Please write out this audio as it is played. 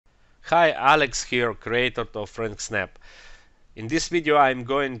Hi, Alex here, creator of ranksnap. In this video I'm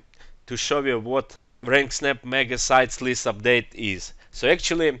going to show you what ranksnap mega sites list update is. So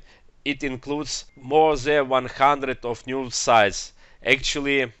actually it includes more than 100 of new sites.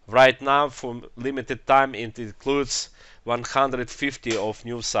 Actually right now for limited time it includes 150 of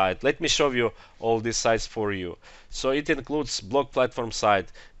new sites. Let me show you all these sites for you. So it includes blog platform site.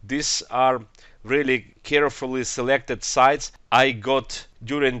 These are really carefully selected sites I got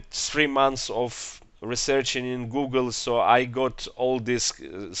during 3 months of researching in Google. So I got all these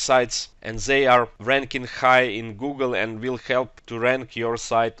sites and they are ranking high in Google and will help to rank your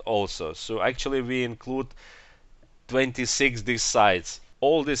site also. So actually we include 26 these sites.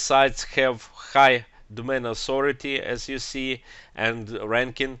 All these sites have high domain authority, as you see, and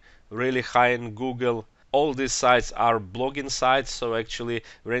ranking really high in Google. All these sites are blogging sites, so actually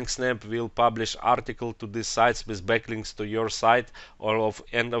ranksnap will publish article to these sites with backlinks to your site,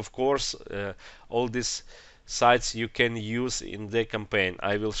 and of course all these sites you can use in the campaign.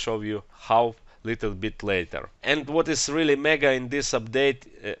 I will show you how little bit later. And what is really mega in this update,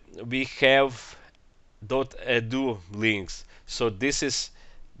 we have .edu links. So this is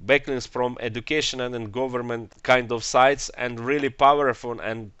backlinks from educational and government kind of sites, and really powerful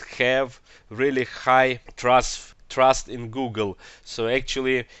and have really high trust in Google. So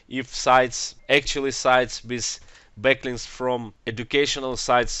actually if sites with backlinks from educational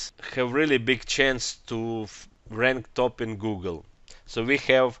sites have really big chance to rank top in Google. So we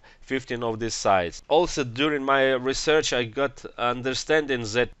have 15 of these sites. Also during my research I got understanding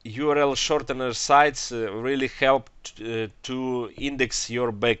that URL shortener sites really help to index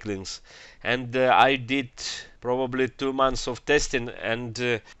your backlinks, and I did probably 2 months of testing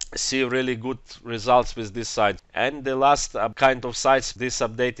and see really good results with this site. And the last kind of sites this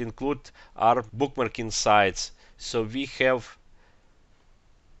update include are bookmarking sites. So we have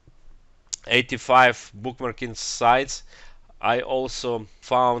 85 bookmarking sites. I also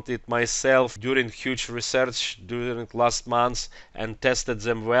found it myself during huge research during last months and tested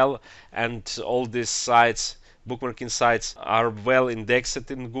them well, and all these sites, bookmarking sites, are well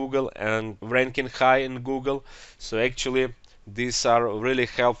indexed in Google and ranking high in Google. So actually these are really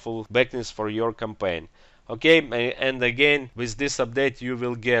helpful backlinks for your campaign. Okay, and again with this update you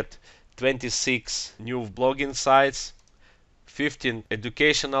will get 26 new blogging sites, 15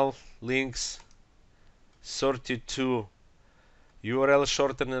 educational links, 32 URL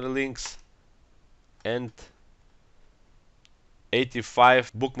shortener links, and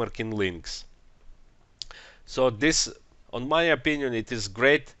 85 bookmarking links. So this, on my opinion, it is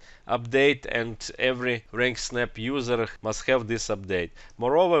great update, and every ranksnap user must have this update.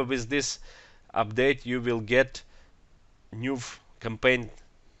 Moreover, with this update you will get new campaign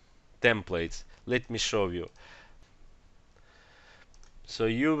templates. Let me show you. So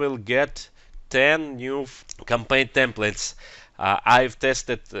you will get 10 new campaign templates I've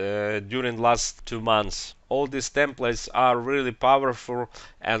tested during last 2 months. All these templates are really powerful,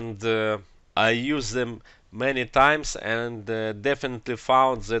 and I use them many times, and definitely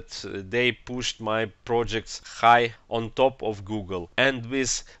found that they pushed my projects high on top of Google. And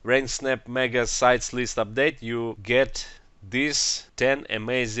with ranksnap mega sites list update you get these 10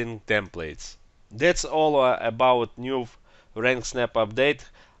 amazing templates. That's all about new ranksnap update.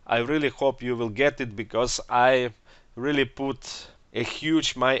 I really hope you will get it, because I really put a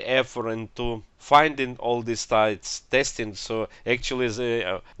huge my effort into finding all these sites, testing. So actually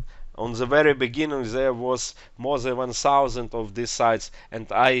on the very beginning there was more than 1000 of these sites, and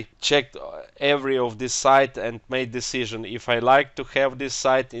I checked every of this site and made decision if I like to have this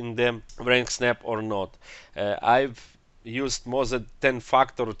site in the ranksnap or not. I've used more than 10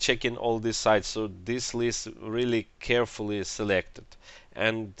 factor checking all these sites, so this list really carefully selected.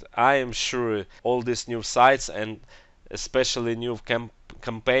 And I am sure all these new sites, and especially new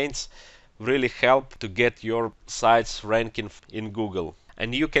campaigns, really help to get your sites ranking in Google.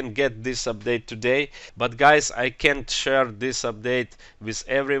 And you can get this update today, but guys, I can't share this update with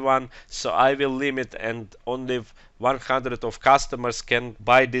everyone, so I will limit, and only 100 of customers can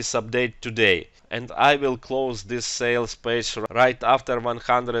buy this update today. And I will close this sales page right after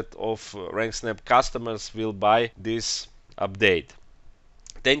 100 of ranksnap customers will buy this update.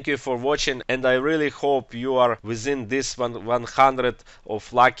 Thank you for watching, and I really hope you are within this 100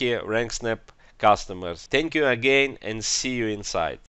 of lucky ranksnap customers. Thank you again, and see you inside.